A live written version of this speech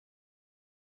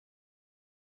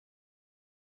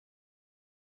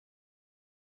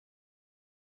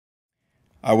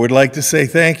I would like to say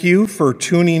thank you for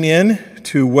tuning in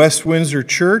to West Windsor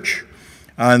Church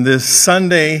on this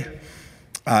Sunday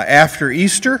after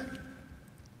Easter.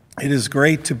 It is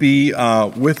great to be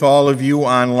with all of you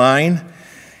online.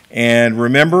 And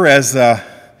remember, as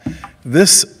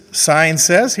this sign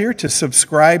says here, to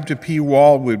subscribe to P.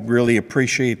 Wall, we'd really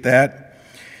appreciate that.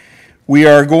 We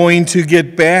are going to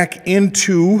get back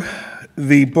into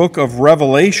the book of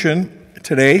Revelation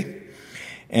today.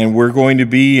 And we're going to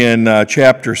be in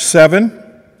chapter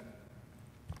 7.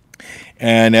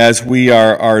 And as we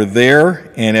are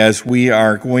there, and as we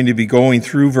are going to be going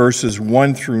through verses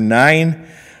 1 through 9,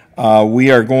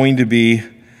 we are going to be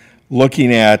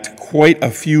looking at quite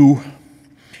a few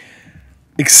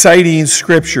exciting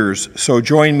scriptures. So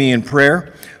join me in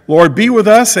prayer. Lord, be with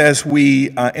us as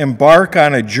we embark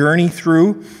on a journey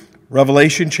through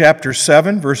Revelation chapter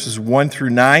 7, verses 1 through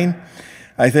 9.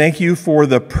 I thank you for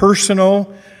the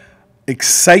personal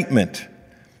excitement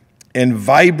and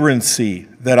vibrancy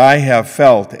that I have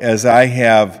felt as I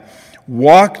have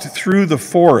walked through the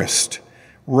forest,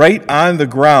 right on the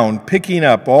ground, picking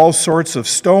up all sorts of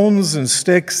stones and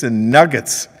sticks and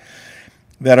nuggets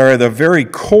that are the very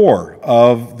core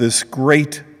of this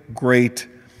great, great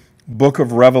book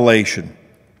of Revelation.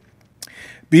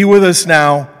 Be with us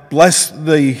now. Bless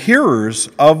the hearers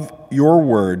of your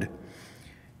word.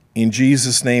 In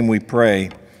Jesus' name we pray.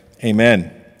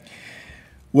 Amen.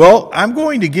 Well, I'm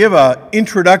going to give an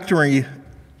introductory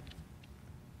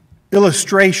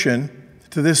illustration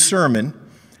to this sermon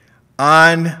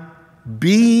on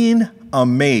being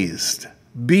amazed.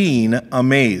 Being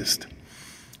amazed.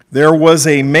 There was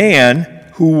a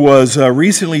man who was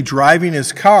recently driving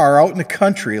his car out in the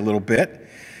country a little bit,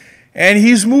 and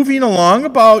he's moving along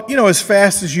about, as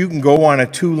fast as you can go on a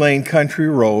 2-lane country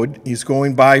road. He's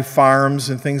going by farms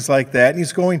and things like that, and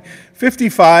he's going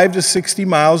 55 to 60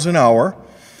 miles an hour.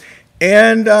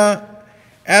 And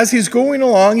as he's going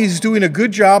along, he's doing a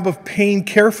good job of paying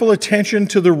careful attention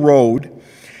to the road.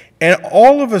 And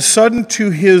all of a sudden,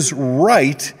 to his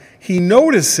right, he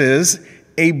notices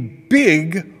a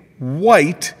big,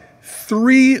 white,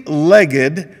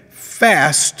 3-legged,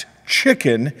 fast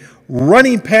chicken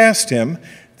running past him.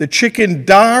 The chicken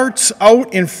darts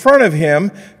out in front of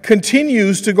him,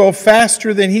 continues to go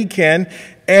faster than he can,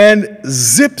 and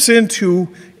zips into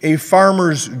a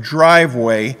farmer's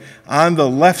driveway on the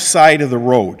left side of the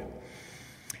road.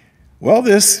 Well,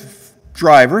 this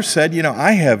driver said,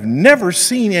 I have never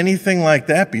seen anything like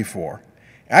that before.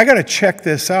 I got to check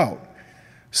this out.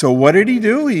 So what did he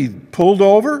do? He pulled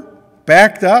over,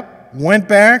 backed up, went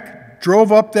back,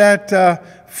 drove up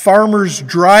that farmer's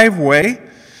driveway,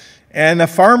 and the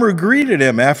farmer greeted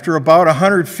him after about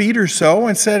 100 feet or so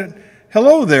and said,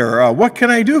 "Hello there, what can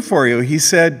I do for you?" He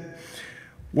said,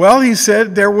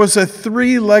 there was a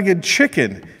 3-legged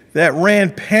chicken that ran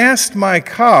past my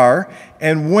car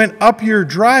and went up your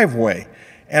driveway.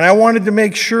 And I wanted to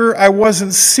make sure I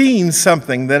wasn't seeing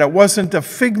something, that it wasn't a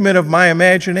figment of my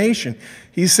imagination.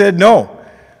 He said, "No,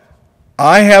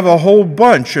 I have a whole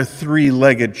bunch of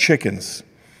 3-legged chickens."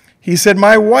 He said,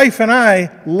 "My wife and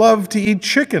I love to eat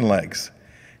chicken legs.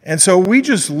 And so we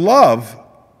just love,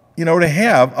 to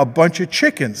have a bunch of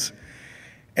chickens."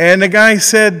 And the guy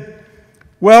said,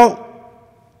 "Well,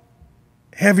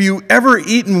 have you ever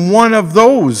eaten one of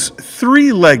those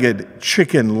 3-legged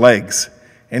chicken legs?"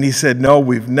 And he said, "No,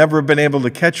 we've never been able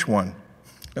to catch one."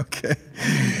 Okay.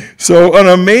 So an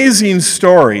amazing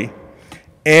story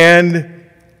and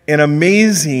an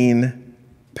amazing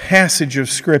passage of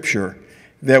Scripture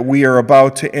that we are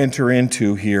about to enter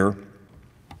into here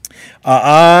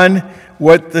on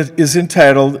what is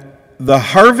entitled "The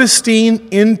Harvesting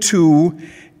into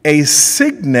a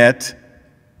Signet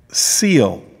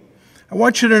Seal." I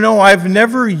want you to know I've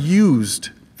never used,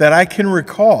 that I can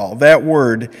recall, that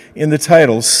word in the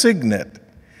title, signet.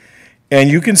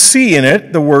 And you can see in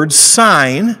it the word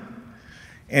sign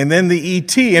and then the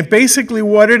ET. And basically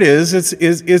what it is,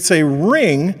 it's a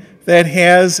ring that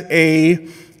has a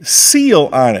seal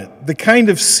on it. The kind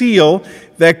of seal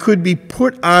that could be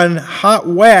put on hot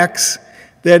wax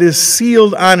that is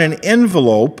sealed on an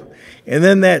envelope. And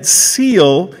then that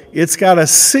seal, it's got a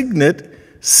signet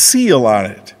seal on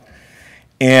it.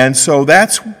 And so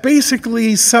that's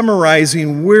basically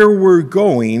summarizing where we're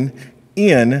going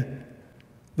in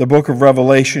the book of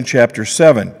Revelation chapter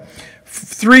 7.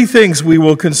 3 things we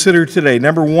will consider today.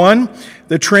 Number 1,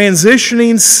 the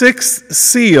transitioning 6th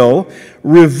seal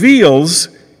reveals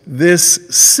this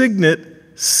signet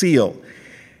seal.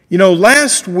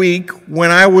 Last week when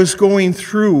I was going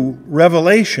through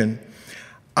Revelation,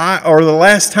 or the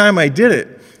last time I did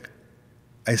it,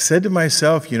 I said to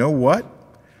myself, you know what?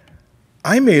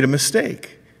 I made a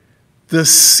mistake. the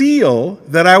seal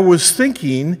that I was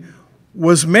thinking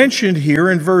was mentioned here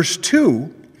in verse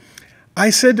 2, I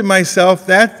said to myself,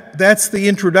 that's the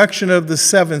introduction of the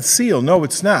seventh seal. No,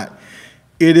 it's not.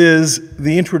 It is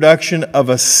the introduction of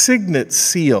a signet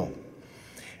seal.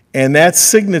 And that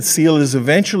signet seal is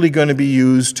eventually going to be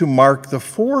used to mark the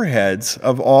foreheads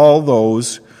of all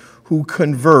those who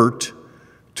convert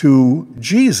to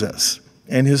Jesus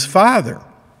and his Father.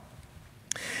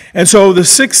 And so the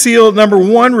sixth seal, number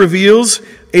 1, reveals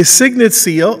a signet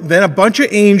seal, then a bunch of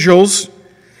angels,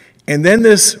 and then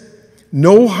this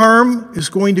no harm is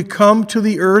going to come to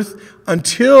the earth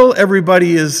until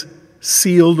everybody is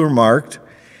sealed or marked.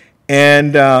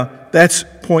 And that's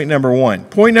point number 1.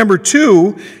 Point number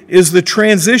 2 is the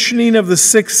transitioning of the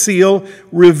sixth seal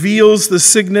reveals the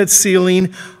signet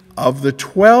sealing of the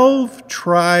 12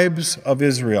 tribes of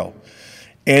Israel.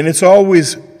 And it's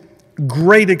always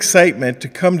great excitement to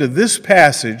come to this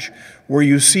passage where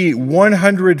you see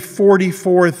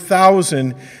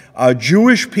 144,000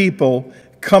 Jewish people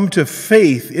come to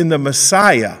faith in the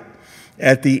Messiah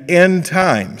at the end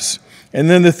times. And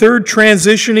then the third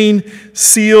transitioning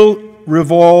seal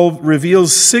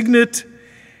reveals signet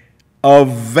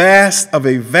of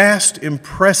a vast,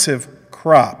 impressive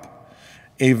crop,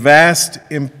 a vast,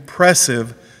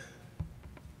 impressive,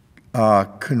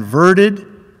 converted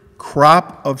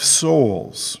crop of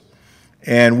souls.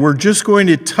 And we're just going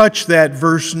to touch that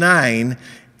verse 9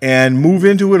 and move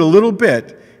into it a little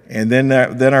bit, and then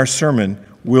our sermon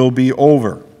will be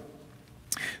over.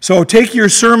 So take your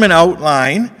sermon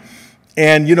outline,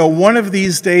 and one of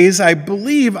these days I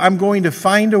believe I'm going to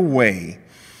find a way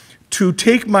to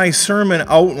take my sermon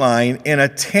outline and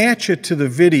attach it to the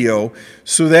video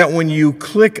so that when you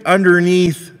click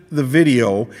underneath the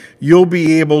video, you'll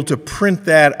be able to print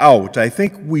that out. I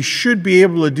think we should be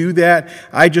able to do that.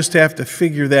 I just have to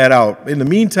figure that out. In the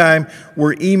meantime,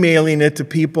 we're emailing it to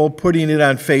people, putting it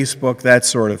on Facebook, that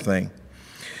sort of thing.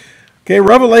 Okay,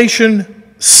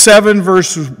 Revelation 7,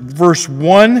 verse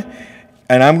 1,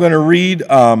 and I'm going to read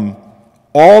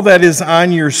all that is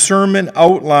on your sermon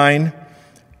outline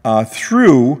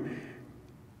through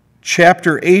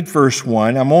chapter 8, verse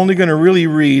 1. I'm only going to really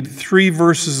read 3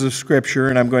 verses of Scripture,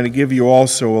 and I'm going to give you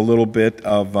also a little bit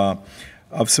of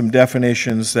some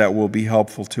definitions that will be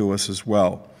helpful to us as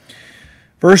well.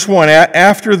 Verse 1,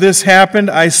 after this happened,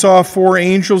 I saw 4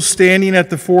 angels standing at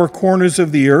the 4 corners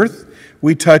of the earth.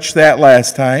 We touched that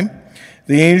last time.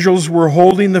 The angels were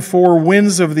holding the 4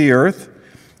 winds of the earth,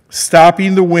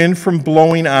 stopping the wind from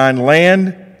blowing on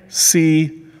land,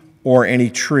 sea, or any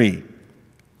tree.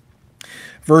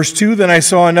 Verse 2, then I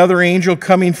saw another angel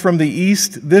coming from the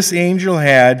east. This angel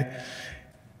had,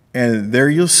 and there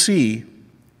you'll see,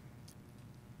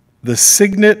 the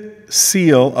signet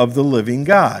seal of the living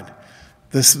God.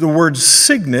 The word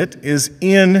signet is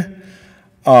in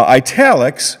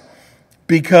italics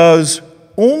because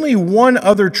only one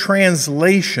other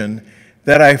translation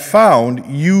that I found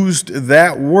used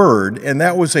that word, and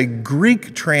that was a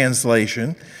Greek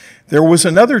translation. There was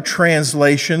another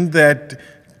translation that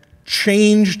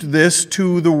changed this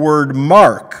to the word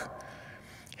mark,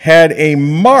 had a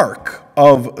mark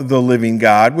of the living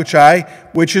God, which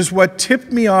is what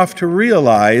tipped me off to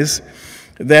realize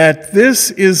that this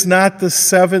is not the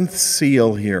 7th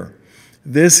seal here.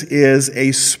 This is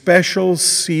a special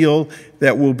seal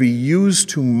that will be used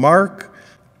to mark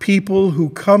people who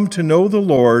come to know the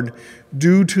Lord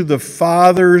due to the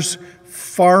Father's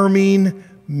farming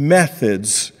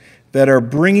methods that are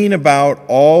bringing about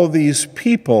all these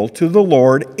people to the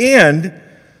Lord and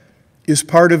is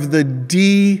part of the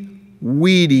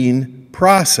de-weeding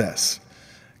process.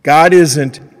 God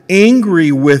isn't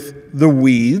angry with the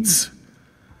weeds.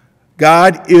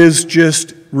 God is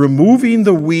just removing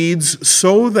the weeds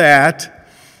so that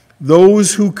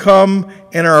those who come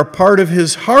and are a part of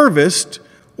his harvest,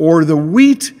 or the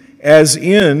wheat, as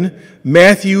in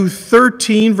Matthew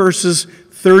 13, verses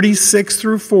 36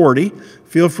 through 40.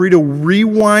 Feel free to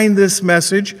rewind this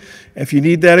message if you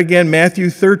need that again, Matthew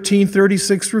 13,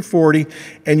 36 through 40,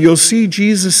 and you'll see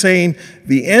Jesus saying,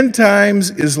 the end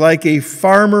times is like a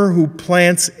farmer who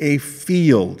plants a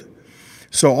field.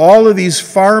 So all of these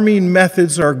farming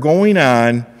methods are going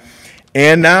on,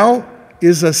 and now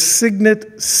is a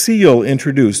signet seal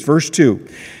introduced. Verse 2,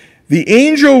 the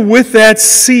angel with that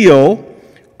seal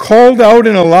called out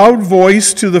in a loud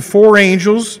voice to the 4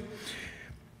 angels.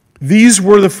 These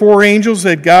were the 4 angels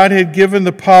that God had given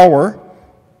the power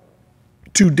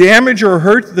to damage or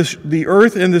hurt the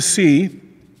earth and the sea.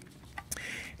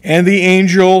 And the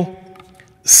angel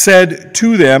said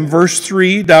to them, verse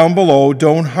 3 down below,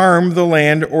 don't harm the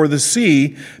land or the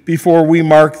sea before we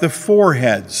mark the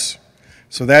foreheads.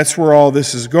 So that's where all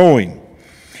this is going.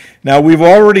 Now, we've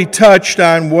already touched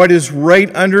on what is right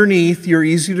underneath your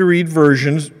easy-to-read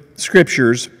versions,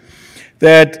 scriptures,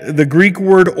 that the Greek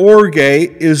word orge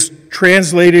is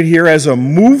translated here as a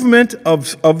movement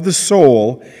of the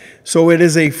soul. So it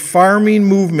is a farming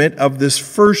movement of this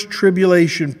first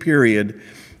tribulation period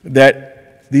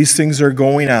that these things are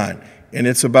going on. And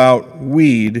it's about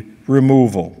weed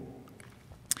removal.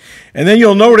 And then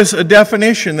you'll notice a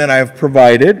definition that I've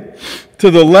provided. To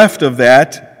the left of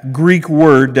that Greek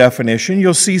word definition,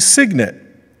 you'll see signet.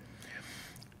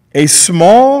 A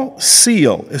small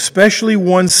seal, especially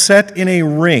one set in a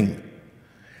ring,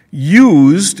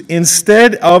 used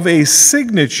instead of a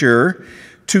signature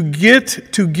to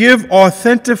give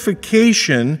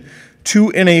authentication to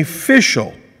an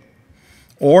official,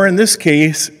 or in this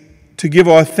case, to give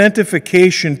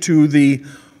authentication to the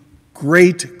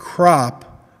great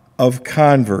crop of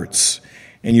converts.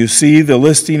 And you see the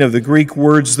listing of the Greek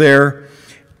words there.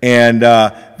 And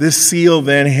this seal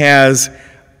then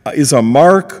is a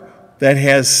mark that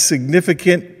has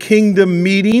significant kingdom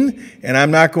meaning. And I'm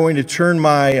not going to turn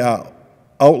my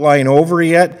outline over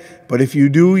yet. But if you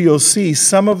do, you'll see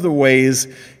some of the ways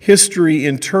history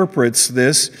interprets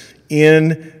this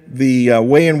in the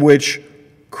way in which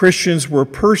Christians were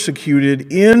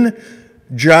persecuted in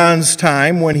John's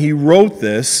time when he wrote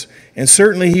this. And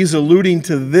certainly he's alluding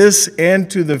to this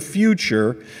and to the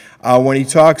future when he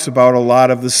talks about a lot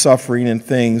of the suffering and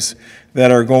things that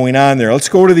are going on there. Let's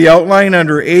go to the outline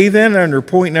under A then, under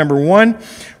point number 1.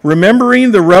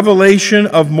 Remembering the revelation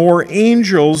of more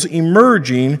angels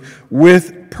emerging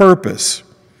with purpose.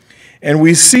 And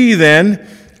we see then,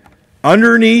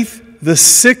 underneath the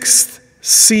 6th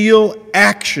seal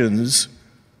actions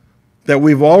that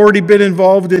we've already been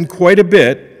involved in quite a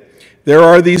bit, there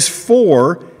are these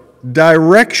 4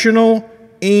 directional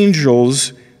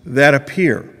angels that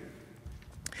appear.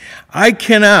 I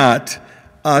cannot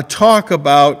talk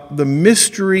about the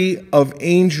mystery of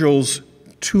angels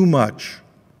too much.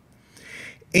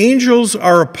 Angels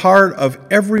are a part of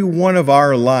every one of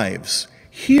our lives.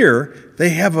 Here, they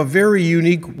have a very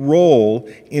unique role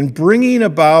in bringing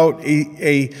about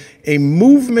a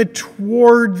movement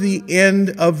toward the end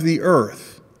of the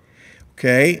earth.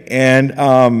 Okay?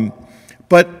 And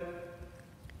but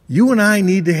you and I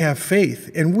need to have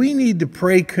faith, and we need to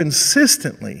pray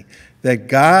consistently that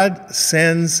God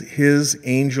sends his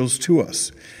angels to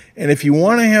us. And if you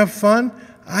want to have fun,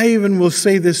 I even will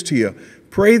say this to you.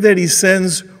 Pray that he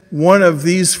sends one of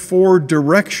these 4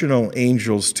 directional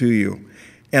angels to you.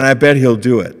 And I bet he'll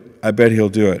do it. I bet he'll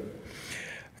do it.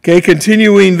 Okay,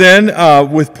 continuing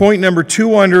then with point number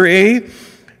 2 under A,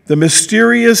 the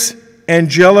mysterious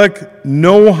angelic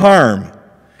no harm.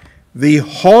 The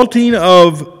halting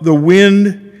of the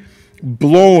wind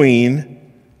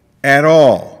blowing at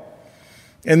all.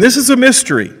 And this is a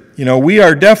mystery. You know, we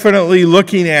are definitely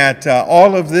looking at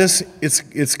all of this.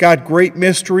 It's got great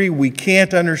mystery. We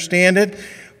can't understand it.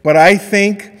 But I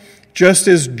think, just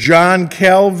as John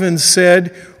Calvin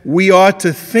said, we ought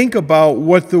to think about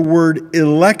what the word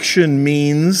election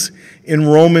means in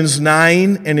Romans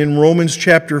 9 and in Romans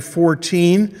chapter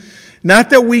 14. Not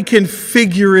that we can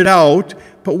figure it out,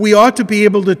 but we ought to be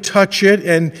able to touch it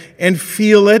and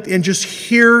feel it and just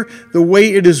hear the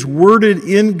way it is worded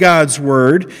in God's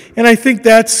Word. And I think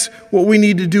that's what we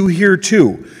need to do here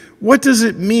too. What does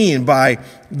it mean by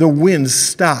the wind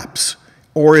stops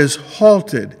or is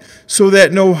halted so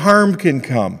that no harm can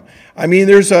come? I mean,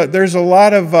 there's a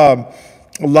lot of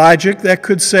logic that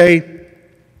could say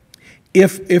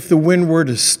if the wind were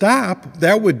to stop,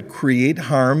 that would create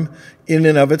harm in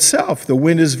and of itself. The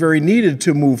wind is very needed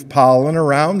to move pollen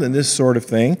around and this sort of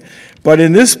thing. But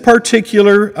in this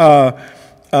particular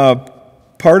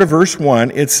part of verse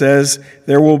 1, it says,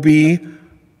 there will be,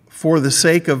 for the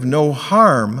sake of no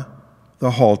harm,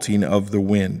 the halting of the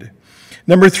wind.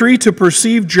 Number 3, to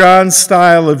perceive John's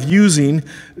style of using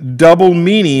double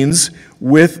meanings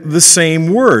with the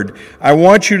same word. I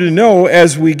want you to know,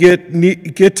 as we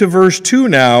get to verse 2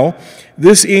 now,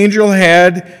 this angel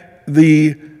had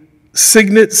the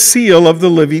signet seal of the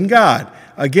living God.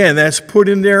 Again, that's put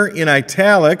in there in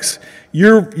italics.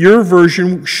 Your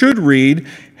version should read,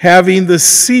 having the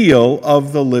seal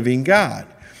of the living God.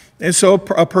 And so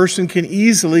a person can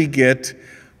easily get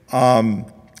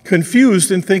confused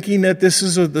in thinking that this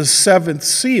is the 7th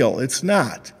seal. It's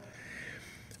not.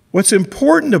 What's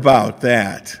important about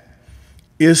that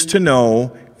is to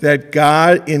know that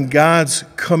God, in God's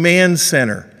command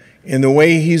center, in the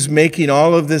way he's making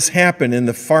all of this happen in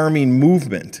the farming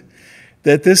movement,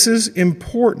 that this is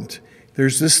important.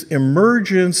 There's this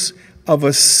emergence of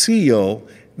a seal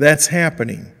that's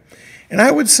happening. And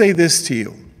I would say this to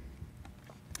you.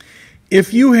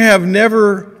 If you have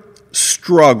never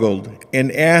struggled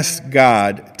and asked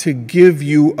God to give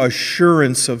you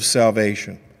assurance of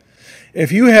salvation,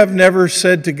 if you have never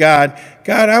said to God,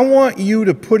 God, I want you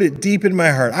to put it deep in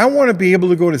my heart. I want to be able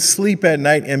to go to sleep at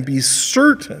night and be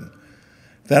certain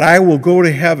that I will go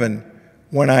to heaven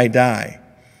when I die.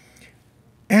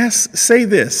 Say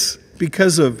this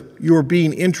because of your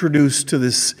being introduced to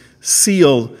this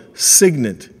seal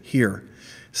signet here.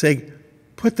 Say,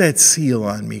 put that seal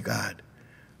on me, God.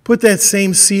 Put that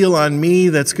same seal on me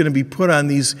that's going to be put on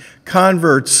these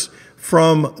converts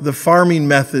from the farming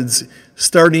methods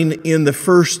starting in the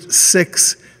first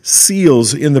 6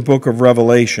 seals in the book of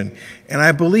Revelation. And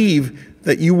I believe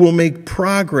that you will make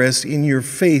progress in your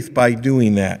faith by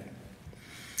doing that.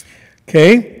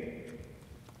 Okay?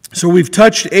 So we've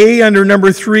touched A under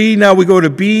number 3. Now we go to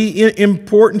B.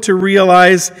 Important to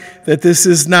realize that this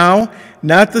is now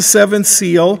not the 7th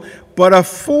seal, but a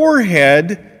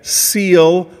forehead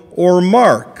seal or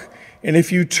mark. And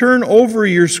if you turn over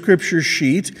your scripture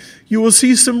sheet, you will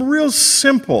see some real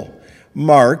simple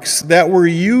marks that were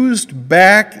used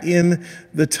back in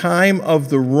the time of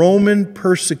the Roman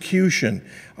persecution,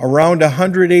 around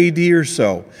 100 AD or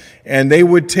so. And they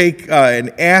would take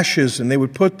ashes and they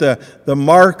would put the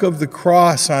mark of the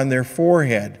cross on their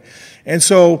forehead. And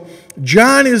so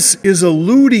John is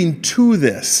alluding to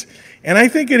this. And I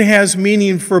think it has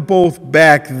meaning for both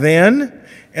back then,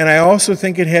 and I also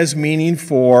think it has meaning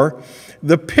for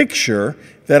the picture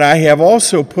that I have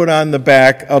also put on the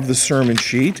back of the sermon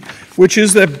sheet, which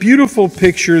is that beautiful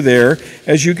picture there,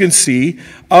 as you can see,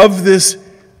 of this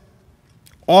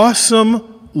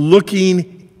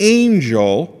awesome-looking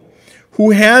angel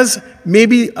who has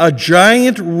maybe a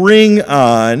giant ring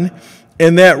on,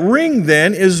 and that ring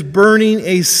then is burning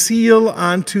a seal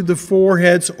onto the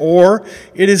foreheads, or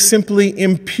it is simply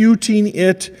imputing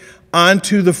it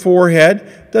onto the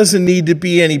forehead. Doesn't need to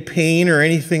be any pain or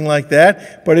anything like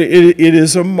that, but it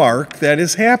is a mark that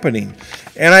is happening.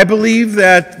 And I believe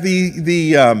that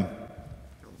the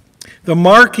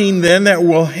marking then that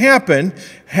will happen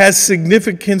has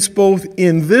significance both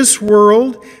in this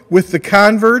world with the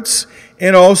converts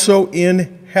and also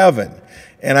in heaven.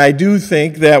 And I do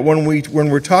think that when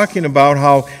we're talking about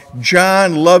how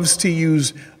John loves to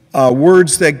use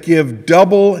words that give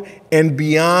double and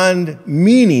beyond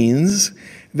meanings,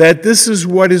 that this is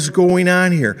what is going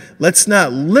on here. Let's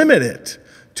not limit it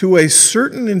to a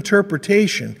certain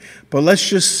interpretation, but let's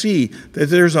just see that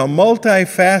there's a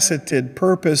multifaceted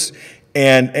purpose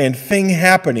and thing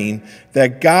happening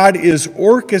that God is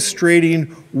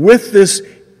orchestrating with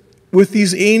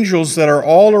these angels that are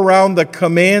all around the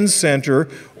command center,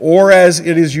 or as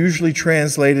it is usually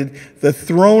translated, the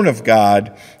throne of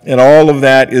God, and all of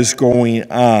that is going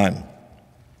on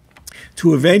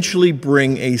to eventually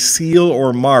bring a seal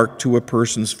or mark to a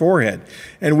person's forehead.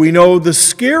 And we know the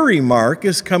scary mark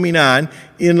is coming on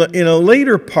in a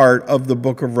later part of the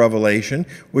book of Revelation,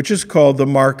 which is called the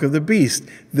mark of the beast.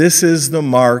 This is the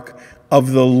mark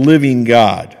of the living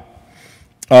God,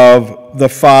 of the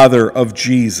Father of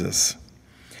Jesus.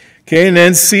 Okay, and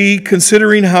then C,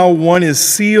 considering how one is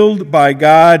sealed by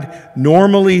God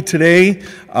normally today,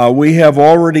 we have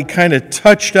already kind of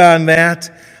touched on that.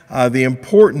 The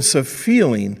importance of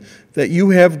feeling that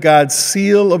you have God's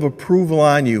seal of approval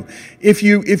on you. If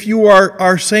you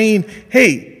are saying,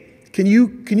 hey, can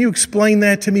you explain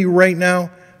that to me right now?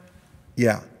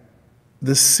 Yeah.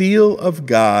 The seal of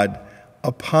God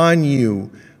upon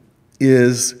you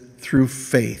is through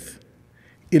faith.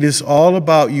 It is all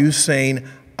about you saying,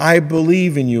 I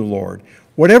believe in you, Lord.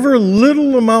 Whatever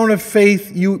little amount of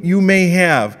faith you may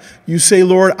have, you say,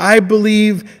 Lord, I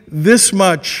believe this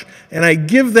much, and I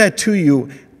give that to you.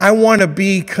 I want to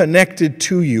be connected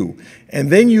to you. And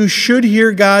then you should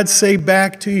hear God say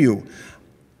back to you,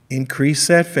 increase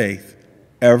that faith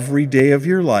every day of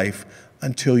your life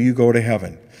until you go to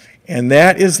heaven. And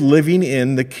that is living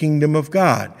in the kingdom of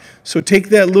God. So take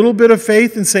that little bit of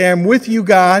faith and say, I'm with you,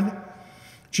 God.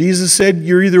 Jesus said,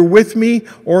 you're either with me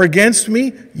or against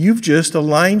me. You've just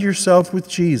aligned yourself with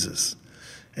Jesus.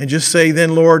 And just say,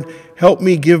 then, Lord, help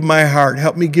me give my heart.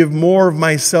 Help me give more of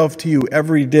myself to you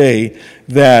every day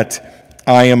that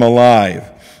I am alive.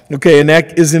 Okay, and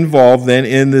that is involved then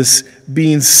in this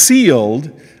being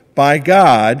sealed by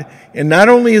God. And not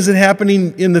only is it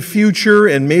happening in the future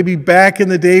and maybe back in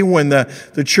the day when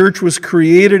the church was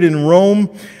created in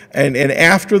Rome, and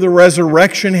after the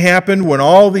resurrection happened, when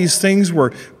all these things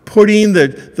were putting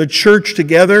the church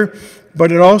together,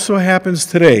 but it also happens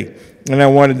today. And I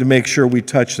wanted to make sure we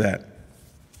touch that.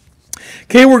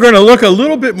 Okay, we're going to look a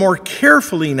little bit more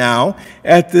carefully now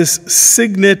at this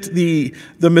signet, the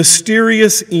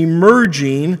mysterious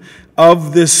emerging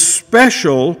of this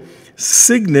special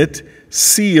signet,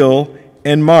 seal,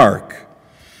 and mark.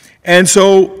 And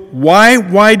so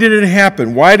why did it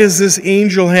happen? Why does this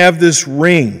angel have this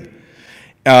ring?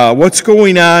 What's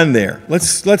going on there?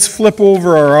 Let's flip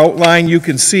over our outline. You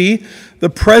can see the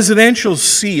presidential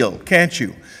seal, can't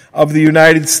you, of the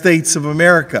United States of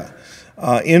America.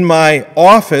 In my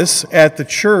office at the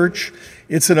church,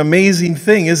 it's an amazing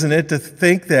thing, isn't it, to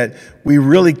think that we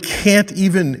really can't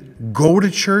even go to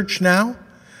church now?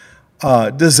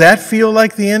 Does that feel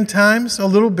like the end times a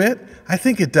little bit? I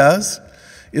think it does.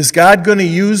 Is God going to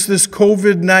use this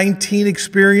COVID-19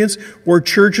 experience where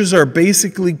churches are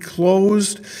basically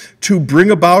closed to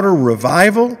bring about a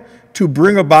revival, to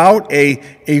bring about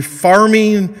a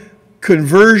farming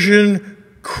conversion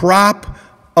crop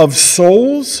of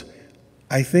souls?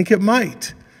 I think it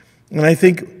might. And I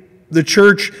think the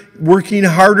church working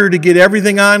harder to get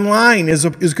everything online is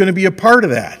going to be a part of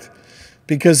that,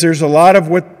 because there's a lot of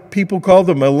what people call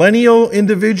the millennial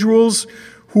individuals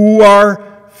who are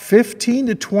 15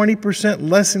 to 20%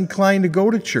 less inclined to go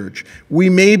to church. We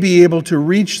may be able to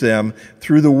reach them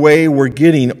through the way we're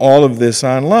getting all of this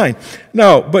online.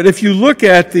 No, but if you look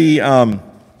at the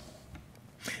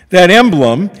that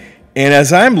emblem, and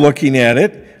as I'm looking at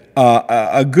it,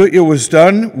 it was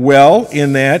done well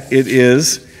in that it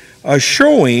is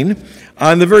showing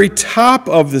on the very top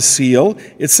of the seal.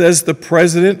 It says the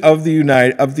President of the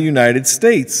United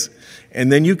States, and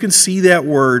then you can see that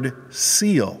word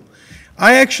seal.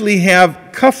 I actually have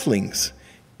cufflinks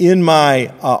in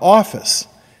my office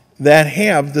that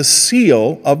have the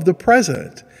seal of the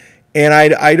president. And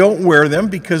I don't wear them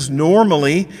because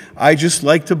normally I just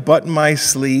like to button my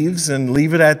sleeves and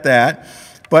leave it at that.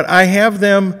 But I have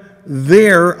them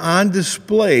there on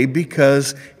display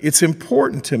because it's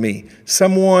important to me.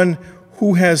 Someone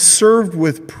who has served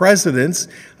with presidents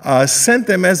sent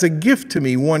them as a gift to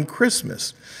me one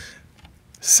Christmas.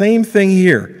 Same thing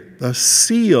here. The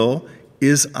seal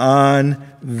is on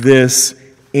this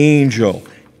angel,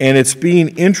 and it's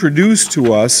being introduced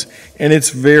to us, and it's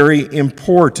very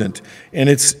important. And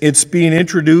it's being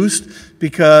introduced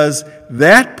because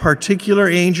that particular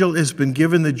angel has been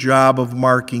given the job of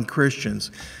marking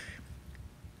Christians.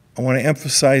 I want to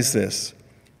emphasize this.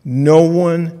 No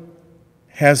one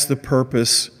has the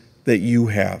purpose that you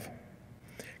have.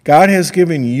 God has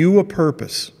given you a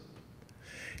purpose,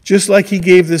 just like he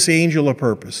gave this angel a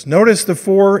purpose. Notice the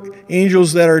four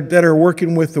angels that are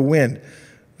working with the wind.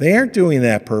 They aren't doing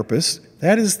that purpose.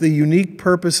 That is the unique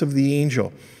purpose of the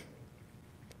angel.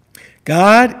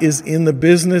 God is in the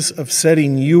business of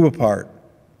setting you apart.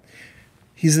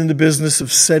 He's in the business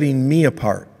of setting me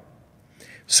apart,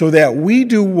 so that we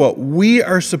do what we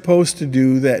are supposed to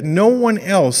do that no one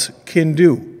else can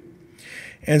do.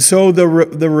 And so the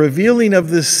revealing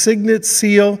of this signet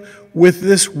seal with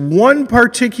this one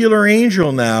particular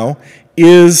angel now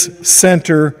is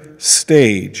center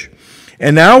stage.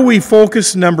 And now we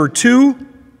focus, number 2,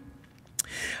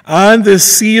 on this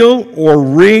seal or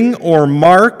ring or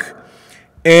mark,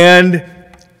 and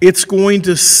it's going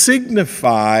to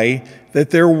signify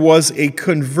that there was a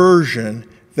conversion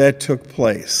that took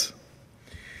place.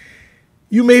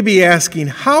 You may be asking,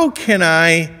 how can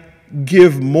I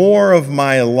give more of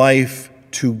my life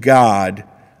to God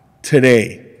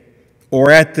today, or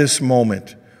at this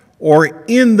moment, or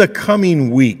in the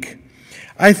coming week?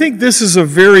 I think this is a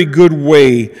very good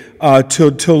way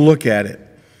to look at it,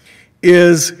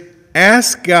 is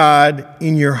ask God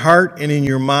in your heart and in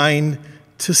your mind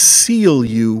to seal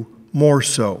you more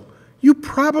so. You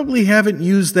probably haven't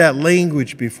used that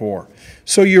language before.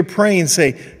 So you're praying,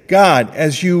 say, God,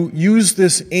 as you use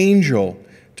this angel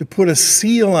to put a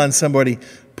seal on somebody,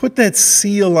 put that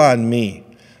seal on me.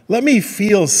 Let me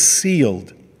feel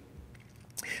sealed.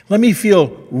 Let me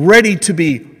feel ready to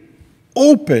be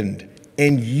opened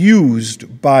and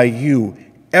used by you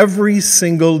every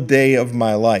single day of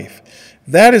my life.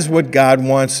 That is what God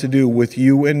wants to do with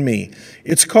you and me.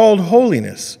 It's called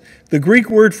holiness. The Greek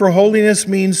word for holiness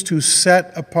means to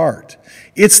set apart.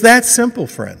 It's that simple,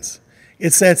 friends.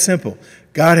 It's that simple.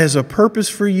 God has a purpose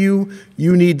for you.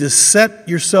 You need to set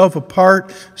yourself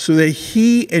apart so that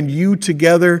He and you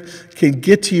together can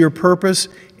get to your purpose.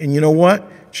 And you know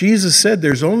what? Jesus said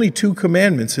there's only 2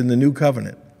 commandments in the new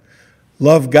covenant.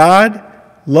 Love God,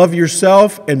 love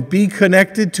yourself, and be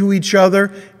connected to each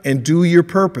other and do your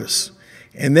purpose.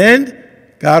 And then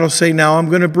God will say, now I'm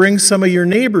going to bring some of your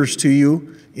neighbors to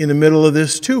you in the middle of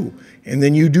this too. And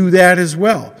then you do that as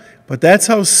well. But that's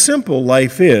how simple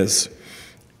life is.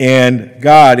 And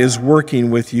God is working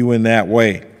with you in that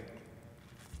way.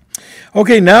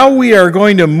 Okay, now we are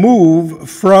going to move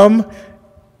from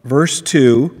verse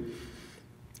 2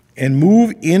 and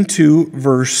move into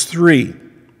verse 3.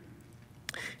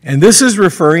 And this is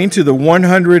referring to the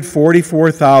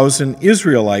 144,000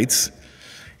 Israelites.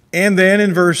 And then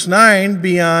in verse 9,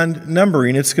 beyond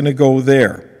numbering, it's going to go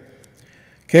there.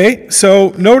 Okay, so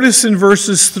notice in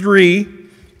verses 3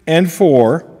 and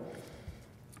 4,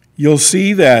 you'll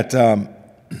see that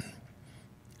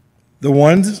the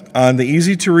ones on the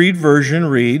easy-to-read version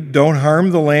read, "Don't harm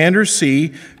the land or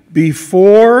sea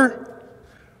before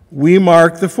we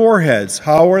mark the foreheads."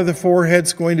 How are the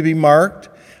foreheads going to be marked?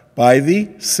 By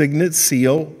the signet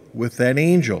seal with that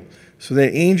angel. So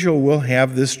that angel will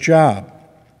have this job.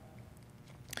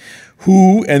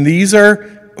 And these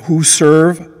are who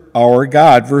serve our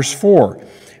God. Verse 4,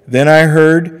 "Then I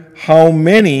heard how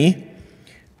many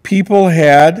people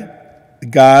had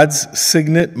God's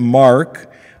signet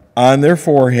mark on their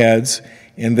foreheads,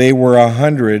 and they were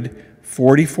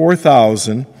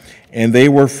 144,000, and they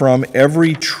were from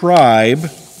every tribe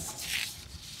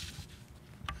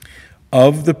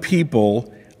of the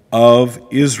people of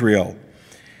Israel."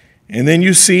 And then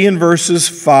you see in verses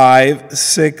 5,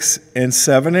 6, and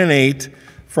 7, and 8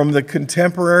 from the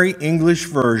contemporary English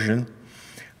version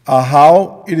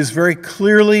how it is very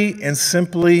clearly and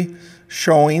simply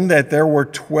showing that there were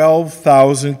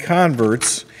 12,000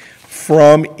 converts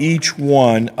from each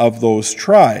one of those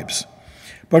tribes.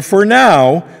 But for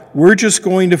now, we're just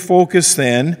going to focus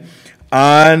then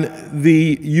on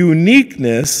the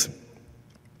uniqueness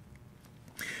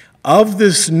of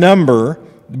this number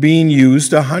being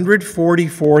used,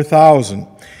 144,000.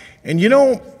 And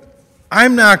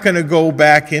I'm not going to go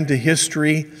back into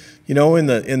history. In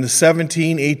the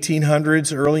 17,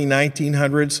 1800s, early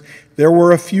 1900s, there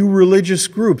were a few religious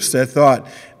groups that thought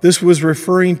this was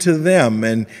referring to them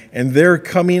and they're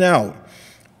coming out.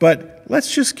 But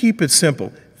let's just keep it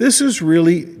simple. This is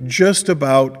really just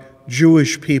about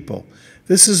Jewish people.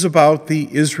 This is about the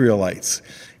Israelites.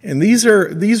 And these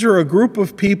are a group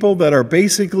of people that are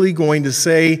basically going to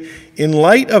say, in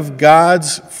light of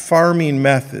God's farming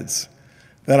methods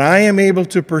that I am able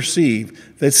to perceive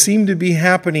that seem to be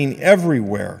happening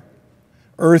everywhere,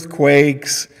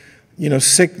 earthquakes,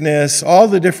 sickness, all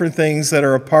the different things that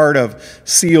are a part of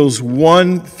seals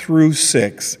 1 through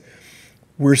 6,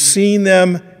 we're seeing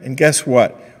them, and guess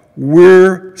what?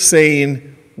 We're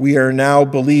saying we are now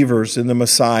believers in the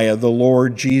Messiah, the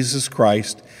Lord Jesus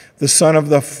Christ, the Son of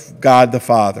God the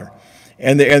Father.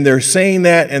 And they're saying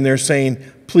that, and they're saying,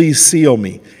 please seal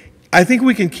me. I think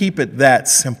we can keep it that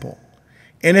simple.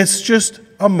 And it's just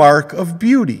a mark of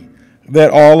beauty that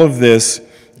all of this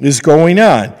is going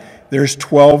on. There's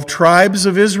 12 tribes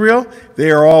of Israel.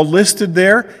 They are all listed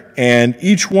there, and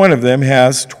each one of them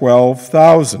has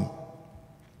 12,000.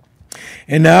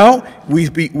 And now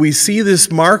we see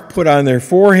this mark put on their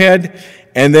forehead,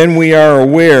 and then we are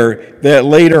aware that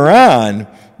later on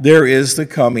there is the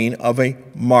coming of a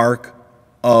mark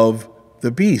of the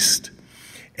beast.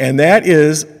 And that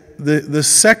is the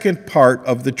second part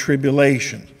of the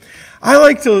tribulation. I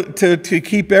like to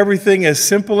keep everything as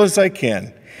simple as I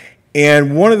can.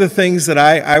 And one of the things that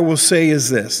I will say is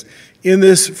this. In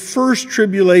this first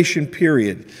tribulation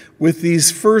period, with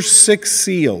these first 6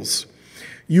 seals,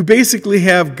 you basically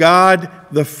have God,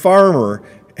 the farmer,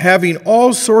 having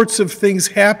all sorts of things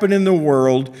happen in the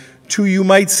world to, you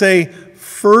might say,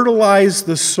 fertilize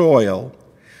the soil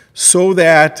so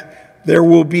that there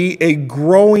will be a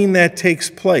growing that takes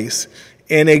place,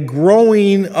 and a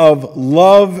growing of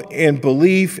love and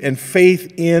belief and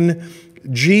faith in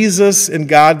Jesus and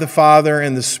God the Father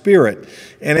and the Spirit.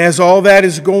 And as all that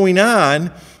is going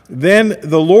on, then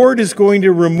the Lord is going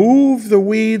to remove the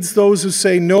weeds, those who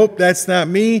say, nope, that's not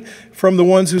me, from the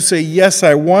ones who say, yes,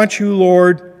 I want you,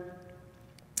 Lord.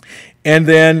 And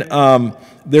then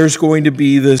there's going to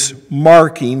be this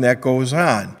marking that goes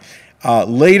on.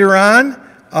 Later on,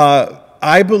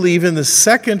 I believe in the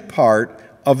second part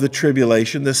of the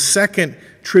tribulation, the second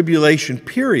tribulation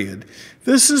period,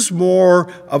 this is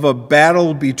more of a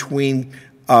battle between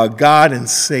God and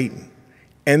Satan.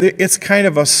 And it's kind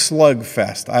of a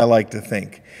slugfest, I like to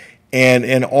think.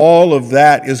 And all of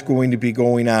that is going to be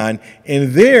going on.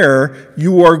 And there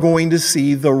you are going to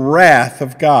see the wrath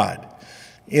of God.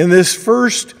 In these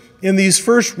first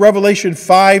Revelation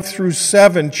 5 through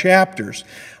 7 chapters,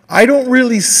 I don't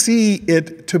really see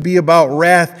it to be about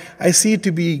wrath. I see it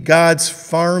to be God's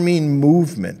farming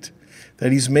movement,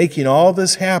 that he's making all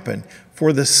this happen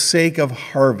for the sake of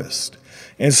harvest.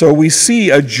 And so we see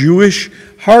a Jewish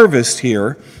harvest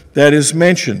here that is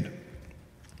mentioned.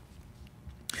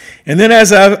 And then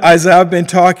as I've been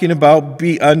talking about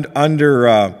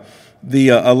under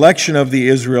election of the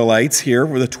Israelites here,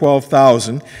 with the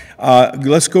 12,000.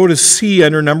 Let's go to C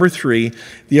under number 3.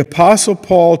 The Apostle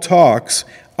Paul talks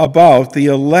about the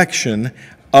election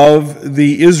of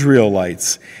the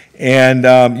Israelites.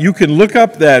 And you can look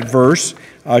up that verse,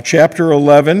 chapter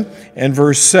 11 and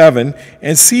verse 7,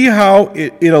 and see how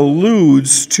it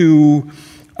alludes to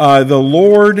the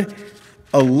Lord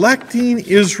electing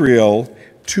Israel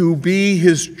to be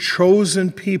his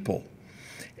chosen people.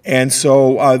 And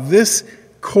so this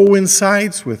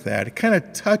coincides with that. It kind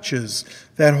of touches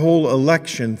that whole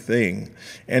election thing.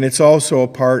 And it's also a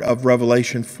part of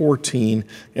Revelation 14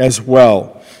 as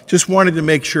well. Just wanted to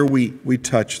make sure we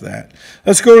touch that.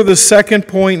 Let's go to the second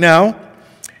point now.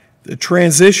 The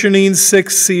transitioning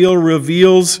sixth seal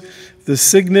reveals the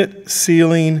signet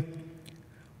sealing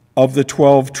of the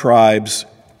 12 tribes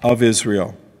of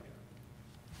Israel.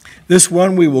 This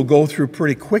one we will go through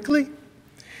pretty quickly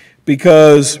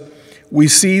because we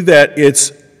see that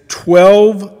it's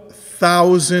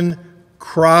 12,000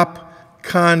 crop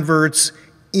converts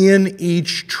in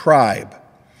each tribe.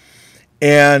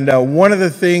 And one of the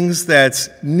things that's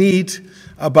neat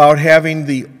about having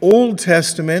the Old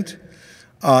Testament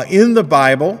in the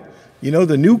Bible, you know,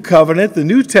 the New Covenant, the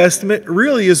New Testament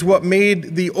really is what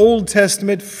made the Old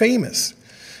Testament famous.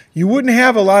 You wouldn't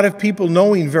have a lot of people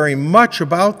knowing very much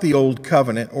about the Old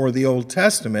Covenant or the Old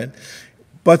Testament,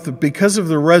 but because of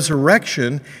the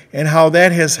resurrection and how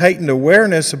that has heightened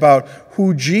awareness about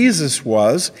who Jesus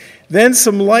was, then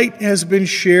some light has been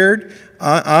shared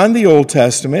on the Old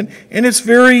Testament, and it's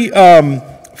very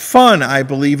fun, I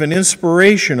believe, and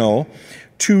inspirational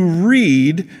to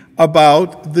read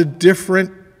about the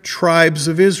different tribes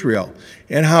of Israel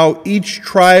and how each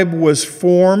tribe was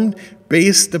formed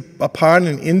based upon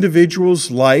an individual's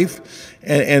life,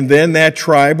 and then that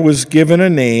tribe was given a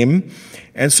name.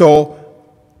 And so,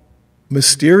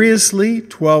 mysteriously,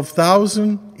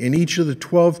 12,000 in each of the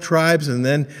 12 tribes, and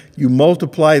then you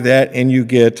multiply that and you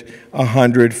get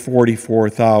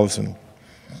 144,000.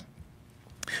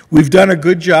 We've done a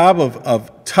good job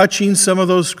of touching some of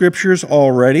those scriptures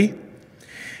already,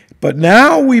 but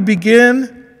now we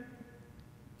begin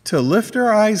to lift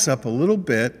our eyes up a little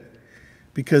bit,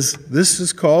 because this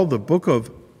is called the book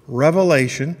of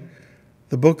Revelation,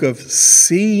 the book of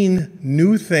seeing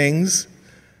new things,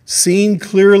 seeing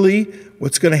clearly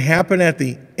what's going to happen at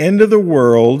the end of the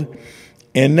world.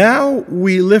 And now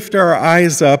we lift our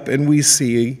eyes up and we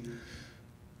see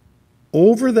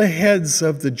over the heads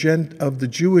of the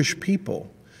Jewish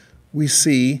people, we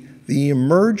see the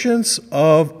emergence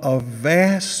of a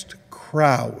vast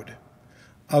crowd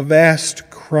of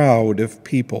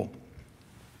people.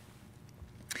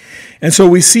 And so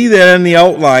we see that in the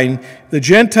outline, the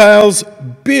Gentiles,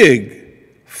 big,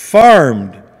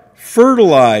 farmed,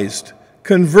 fertilized,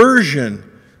 conversion,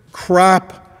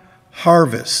 crop,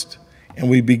 harvest. And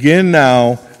we begin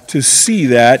now to see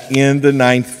that in the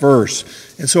 9th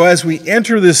verse. And so as we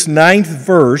enter this 9th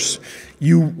verse,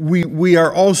 we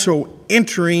are also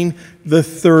entering the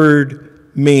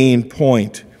third main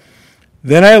point.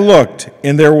 Then I looked,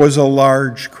 and there was a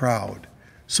large crowd.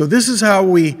 So this is how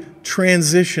we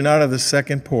transition out of the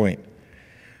second point.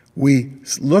 We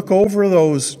look over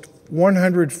those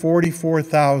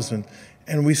 144,000,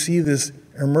 and we see this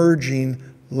emerging,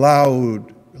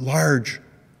 loud, large,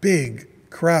 big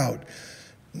crowd.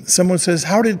 Someone says,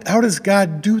 how does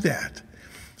God do that?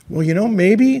 Well, you know,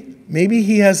 maybe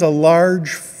he has a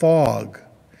large fog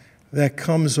that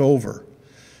comes over.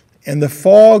 And the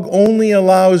fog only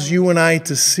allows you and I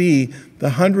to see the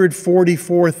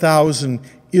 144,000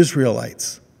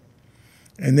 Israelites.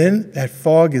 And then that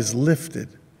fog is lifted.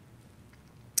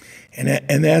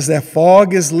 And as that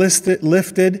fog is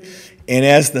lifted, and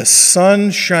as the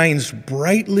sun shines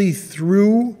brightly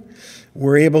through,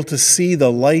 we're able to see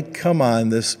the light come on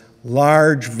this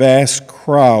large, vast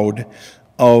crowd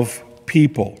of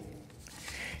people.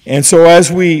 And so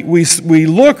as we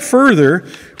look further,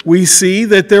 we see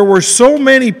that there were so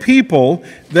many people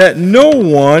that no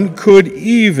one could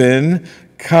even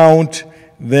count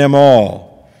them all.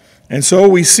 And so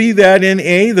we see that in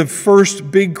A, the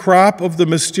first big crop of the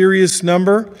mysterious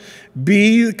number,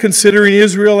 B, considering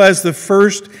Israel as the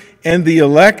first and the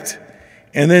elect,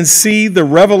 and then C, the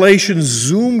Revelation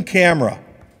zoom camera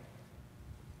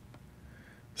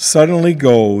suddenly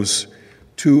goes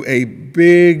to a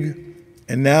big,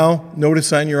 and now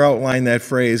notice on your outline that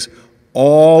phrase,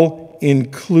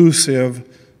 all-inclusive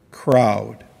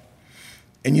crowd.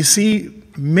 And you see,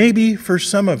 maybe for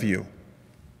some of you,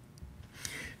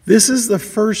 this is the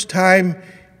first time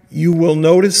you will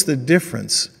notice the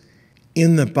difference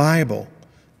in the Bible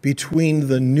between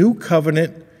the New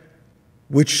Covenant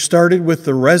which started with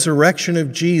the resurrection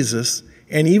of Jesus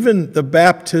and even the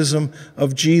baptism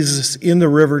of Jesus in the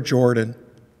River Jordan.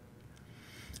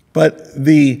 But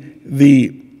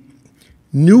the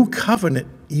new covenant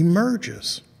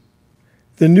emerges.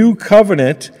 The new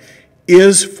covenant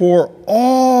is for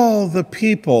all the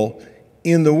people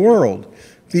in the world.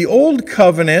 The old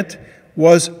covenant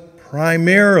was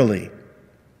primarily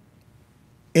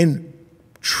and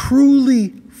truly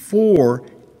for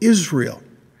Israel.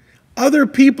 Other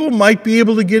people might be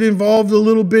able to get involved a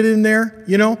little bit in there,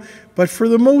 but for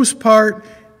the most part,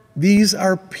 these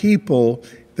are people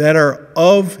that are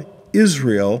of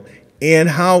Israel and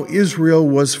how Israel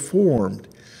was formed.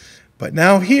 But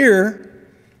now here,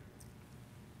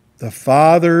 the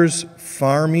Father's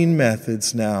farming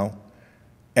methods now,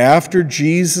 after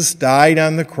Jesus died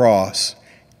on the cross,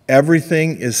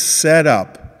 everything is set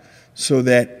up so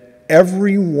that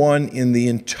everyone in the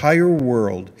entire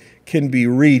world can be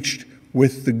reached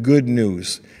with the good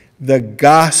news, the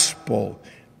gospel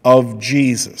of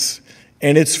Jesus.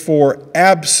 And it's for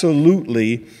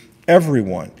absolutely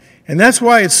everyone. And that's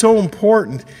why it's so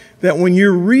important that when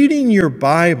you're reading your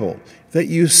Bible, that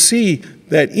you see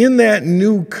that in that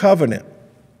new covenant,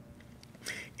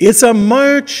 it's a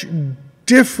much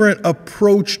different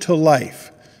approach to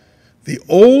life. The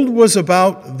old was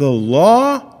about the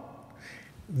law.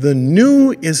 The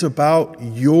new is about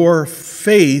your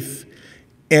faith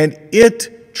and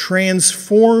it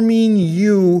transforming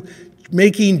you,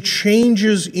 making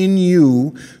changes in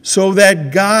you so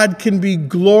that God can be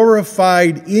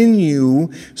glorified in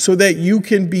you, so that you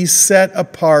can be set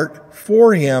apart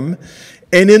for Him.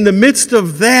 And in the midst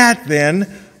of that, then,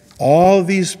 all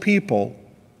these people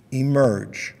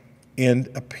emerge and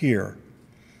appear.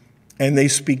 And they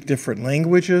speak different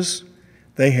languages.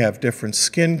 They have different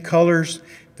skin colors.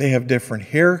 They have different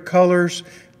hair colors,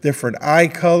 different eye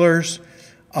colors.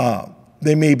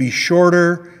 They may be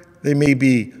shorter. They may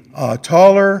be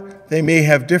taller. They may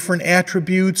have different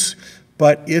attributes.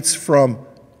 But it's from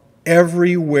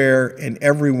everywhere and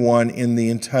everyone in the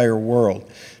entire world.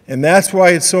 And that's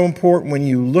why it's so important when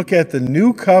you look at the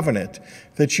new covenant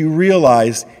that you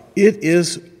realize it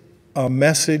is a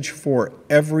message for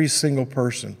every single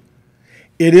person.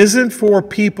 It isn't for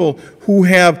people who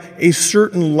have a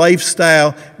certain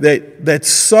lifestyle that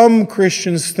some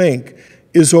Christians think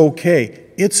is okay.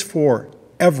 It's for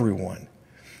everyone.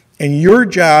 And your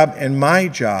job and my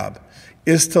job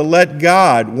is to let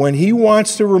God, when He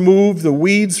wants to remove the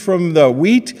weeds from the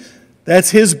wheat,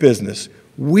 that's His business.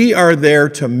 We are there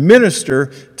to minister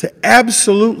to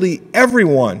absolutely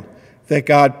everyone that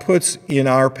God puts in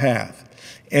our path.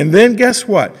 And then guess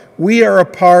what? We are a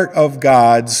part of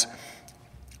God's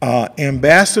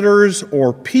ambassadors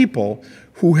or people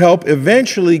who help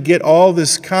eventually get all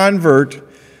this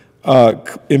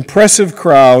impressive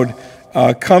crowd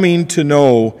coming to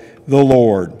know the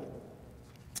Lord.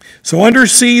 So under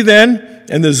C then,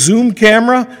 and the zoom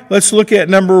camera, let's look at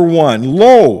number 1.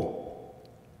 Lo,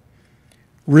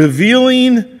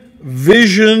 revealing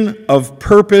vision of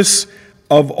purpose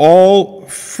of all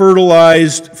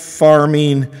fertilized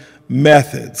farming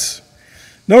methods.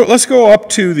 Now, let's go up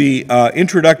to the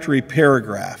introductory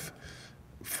paragraph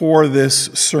for this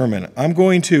sermon. I'm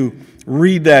going to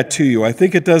read that to you. I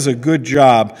think it does a good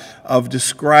job of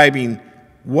describing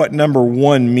what number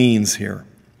 1 means here.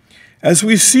 As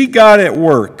we see God at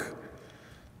work,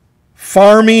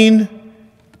 farming,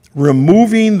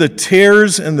 removing the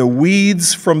tares and the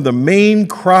weeds from the main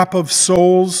crop of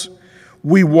souls,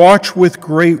 we watch with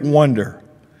great wonder.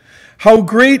 How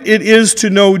great it is to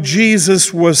know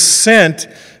Jesus was sent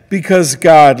because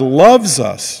God loves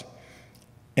us.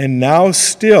 And now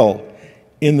still,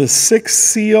 in the 6th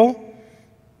seal,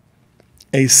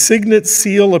 a signet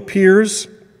seal appears,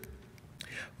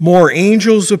 more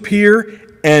angels appear,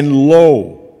 and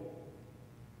lo,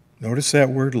 notice that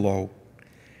word lo,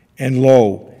 and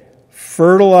lo,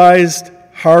 fertilized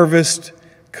harvest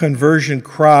conversion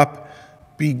crop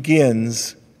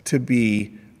begins to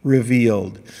be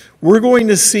revealed. We're going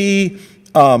to see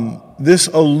this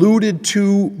alluded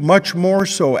to much more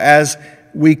so as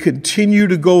we continue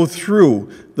to go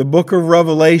through the book of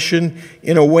Revelation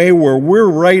in a way where we're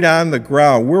right on the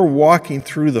ground. We're walking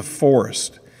through the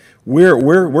forest.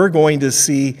 We're going to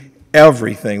see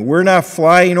everything. We're not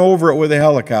flying over it with a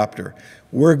helicopter.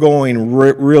 We're going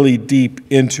really deep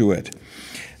into it.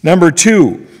 Number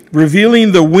 2,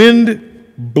 revealing the wind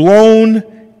blown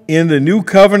in the new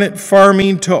covenant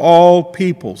farming to all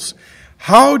peoples.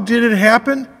 How did it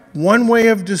happen? One way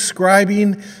of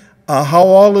describing how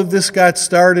all of this got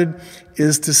started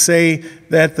is to say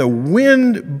that the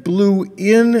wind blew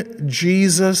in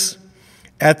Jesus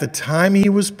at the time He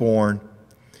was born.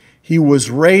 He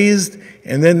was raised,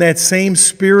 and then that same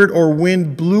spirit or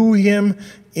wind blew him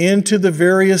into the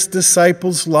various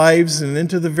disciples' lives and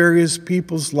into the various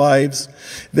people's lives.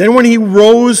 Then when he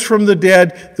rose from the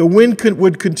dead, the wind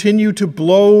would continue to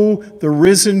blow the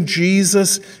risen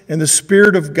Jesus and the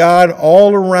Spirit of God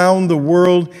all around the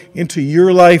world into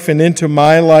your life and into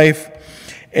my life.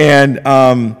 And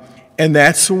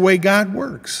that's the way God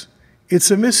works.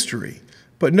 It's a mystery.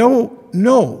 But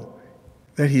know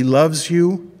that he loves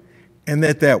you, and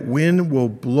that wind will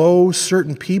blow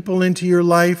certain people into your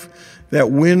life.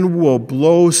 That wind will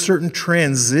blow certain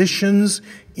transitions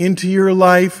into your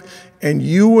life, and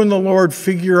you and the Lord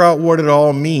figure out what it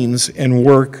all means and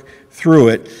work through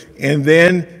it. And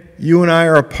then you and I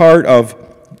are a part of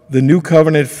the new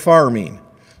covenant farming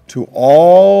to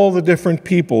all the different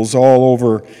peoples all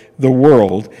over the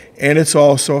world. And it's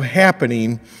also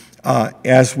happening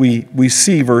as we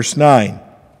see verse 9.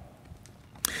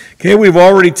 Okay, we've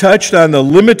already touched on the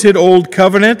limited old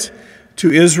covenant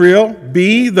to Israel.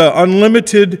 B, the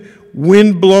unlimited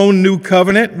wind-blown new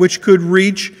covenant, which could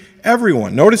reach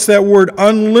everyone. Notice that word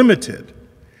unlimited.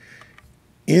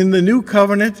 In the new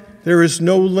covenant, there is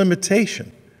no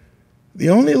limitation. The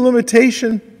only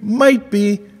limitation might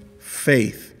be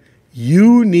faith.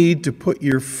 You need to put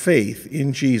your faith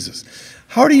in Jesus.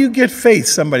 How do you get faith,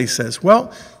 somebody says?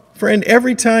 Well, friend,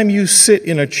 every time you sit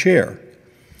in a chair,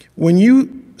 when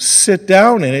you sit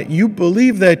down in it, you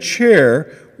believe that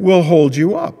chair will hold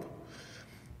you up.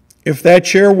 If that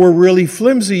chair were really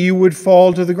flimsy, you would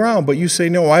fall to the ground. But you say,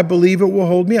 no, I believe it will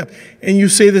hold me up. And you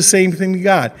say the same thing to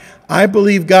God. I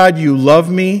believe, God, you love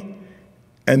me,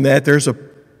 and that there's a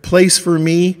place for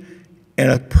me and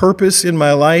a purpose in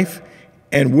my life,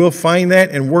 and we'll find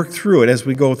that and work through it as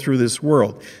we go through this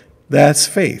world. That's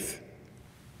faith.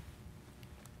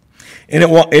 And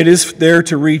it is there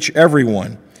to reach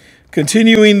everyone.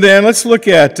 Continuing then, let's look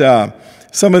at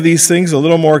some of these things a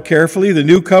little more carefully. The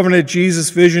new covenant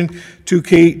Jesus vision to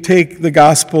take the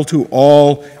gospel to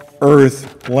all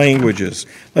earth languages.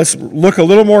 Let's look a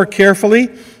little more carefully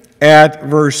at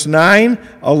verse 9.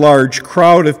 A large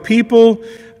crowd of people,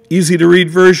 easy to read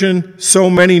version, so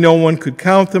many no one could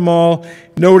count them all.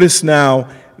 Notice now,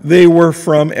 they were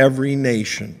from every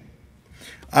nation.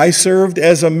 I served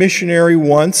as a missionary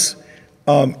once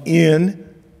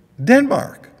in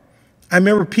Denmark. I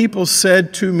remember people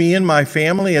said to me and my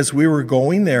family as we were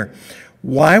going there,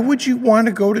 why would you want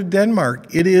to go to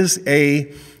Denmark? It is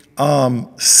a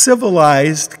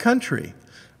civilized country.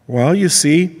 Well, you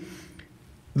see,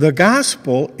 the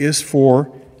gospel is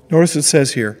for, notice it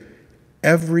says here,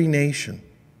 every nation.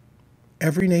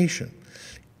 Every nation.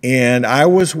 And I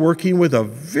was working with a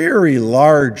very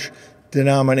large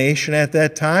denomination at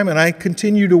that time, and I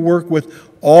continue to work with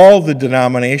all the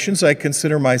denominations. I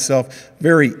consider myself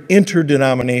very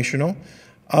interdenominational.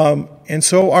 And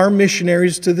so our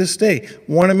missionaries to this day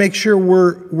want to make sure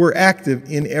we're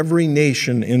active in every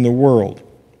nation in the world.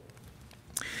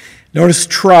 Notice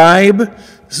tribe.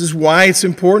 This is why it's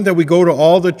important that we go to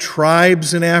all the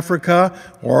tribes in Africa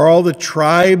or all the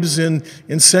tribes in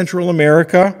Central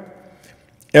America.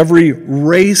 Every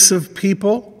race of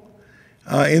people.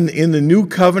 In the new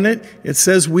covenant, it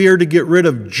says we are to get rid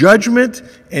of judgment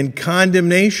and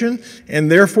condemnation,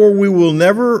 and therefore we will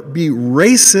never be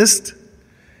racist,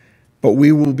 but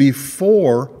we will be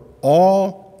for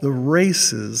all the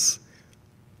races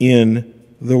in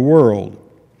the world.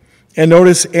 And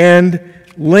notice, and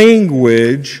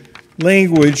language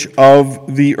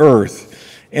of the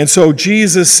earth. And so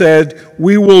Jesus said,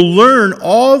 we will learn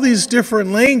all these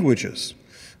different languages,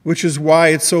 which is why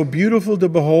it's so beautiful to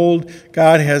behold.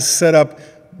 God has set up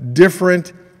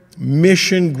different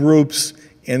mission groups,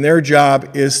 and their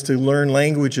job is to learn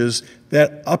languages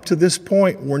that up to this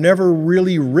point were never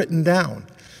really written down.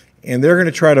 And they're going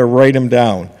to try to write them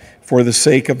down for the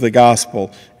sake of the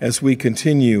gospel as we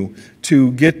continue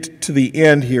to get to the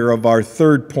end here of our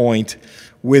third point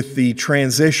with the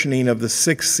transitioning of the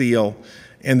sixth seal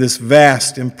and this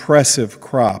vast, impressive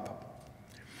crop.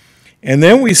 And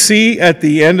then we see at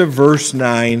the end of verse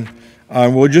 9,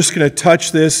 we're just going to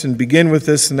touch this and begin with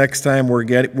this the next time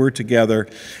we're together.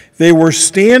 They were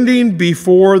standing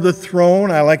before the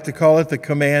throne, I like to call it the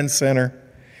command center,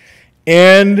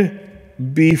 and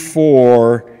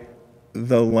before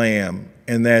the Lamb,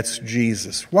 and that's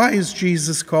Jesus. Why is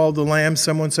Jesus called the Lamb,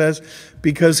 someone says?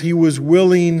 Because he was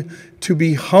willing to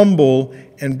be humble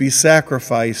and be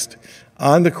sacrificed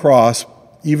on the cross,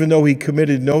 even though he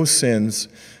committed no sins,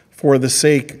 for the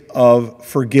sake of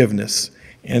forgiveness,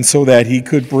 and so that he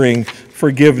could bring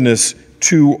forgiveness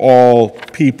to all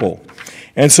people.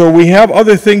 And so we have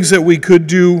other things that we could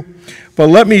do, but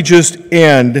let me just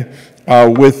end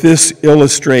with this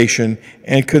illustration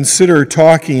and consider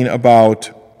talking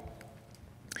about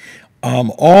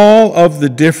all of the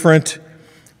different,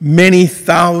 many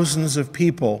thousands of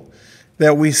people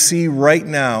that we see right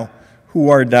now who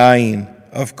are dying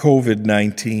of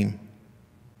COVID-19.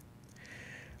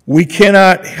 We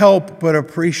cannot help but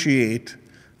appreciate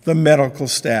the medical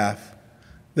staff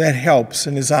that helps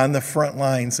and is on the front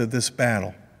lines of this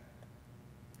battle.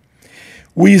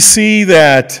 We see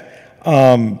that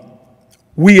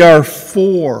we are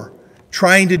for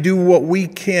trying to do what we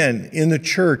can in the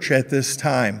church at this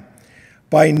time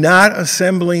by not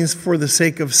assembling for the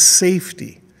sake of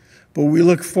safety, but we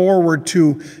look forward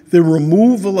to the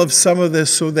removal of some of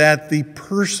this so that the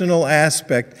personal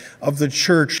aspect of the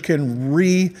church can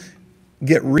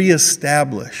get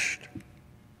reestablished.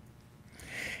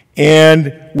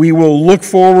 And we will look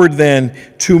forward then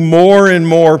to more and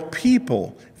more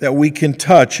people that we can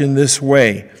touch in this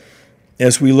way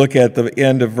as we look at the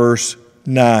end of verse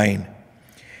 9.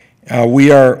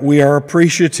 We are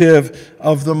appreciative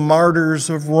of the martyrs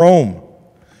of Rome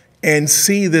and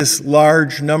see this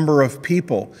large number of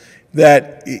people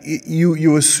that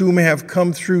you assume have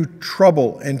come through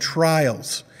trouble and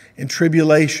trials and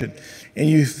tribulation. And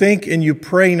you think and you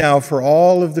pray now for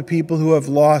all of the people who have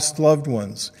lost loved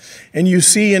ones. And you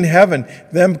see in heaven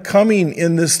them coming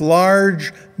in this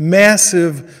large,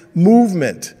 massive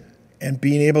movement and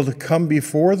being able to come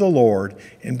before the Lord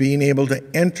and being able to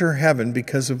enter heaven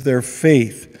because of their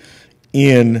faith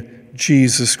in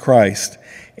Jesus Christ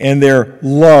and their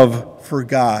love for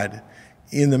God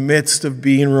in the midst of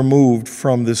being removed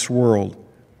from this world.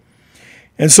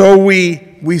 And so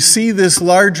we see this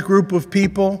large group of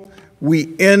people.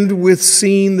 We end with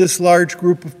seeing this large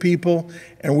group of people,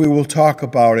 and we will talk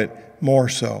about it more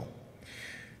so.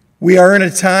 We are in a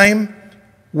time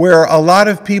where a lot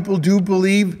of people do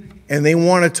believe, and they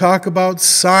want to talk about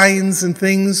signs and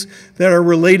things that are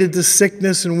related to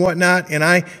sickness and whatnot, and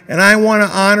I want to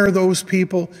honor those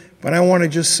people, but I want to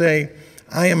just say,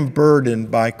 I am burdened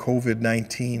by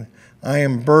COVID-19. I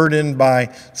am burdened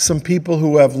by some people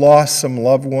who have lost some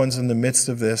loved ones in the midst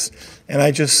of this, and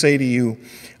I just say to you,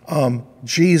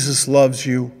 Jesus loves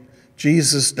you.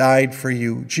 Jesus died for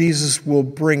you. Jesus will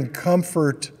bring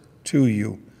comfort to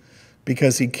you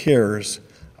because he cares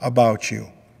about you.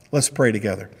 Let's pray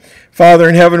together. Father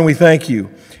in heaven, we thank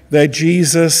you that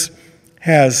Jesus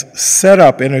has set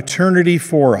up an eternity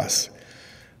for us.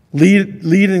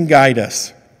 Lead and guide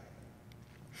us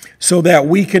so that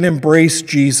we can embrace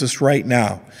Jesus right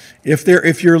now.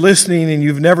 If you're listening and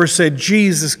you've never said,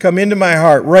 Jesus, come into my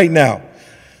heart right now,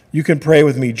 you can pray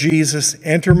with me. Jesus,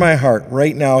 enter my heart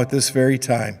right now at this very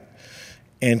time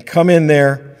and come in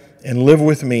there and live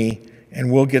with me,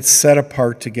 and we'll get set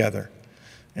apart together.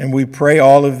 And we pray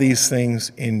all of these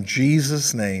things in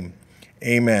Jesus' name.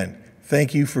 Amen.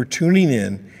 Thank you for tuning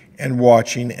in and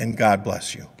watching, and God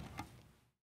bless you.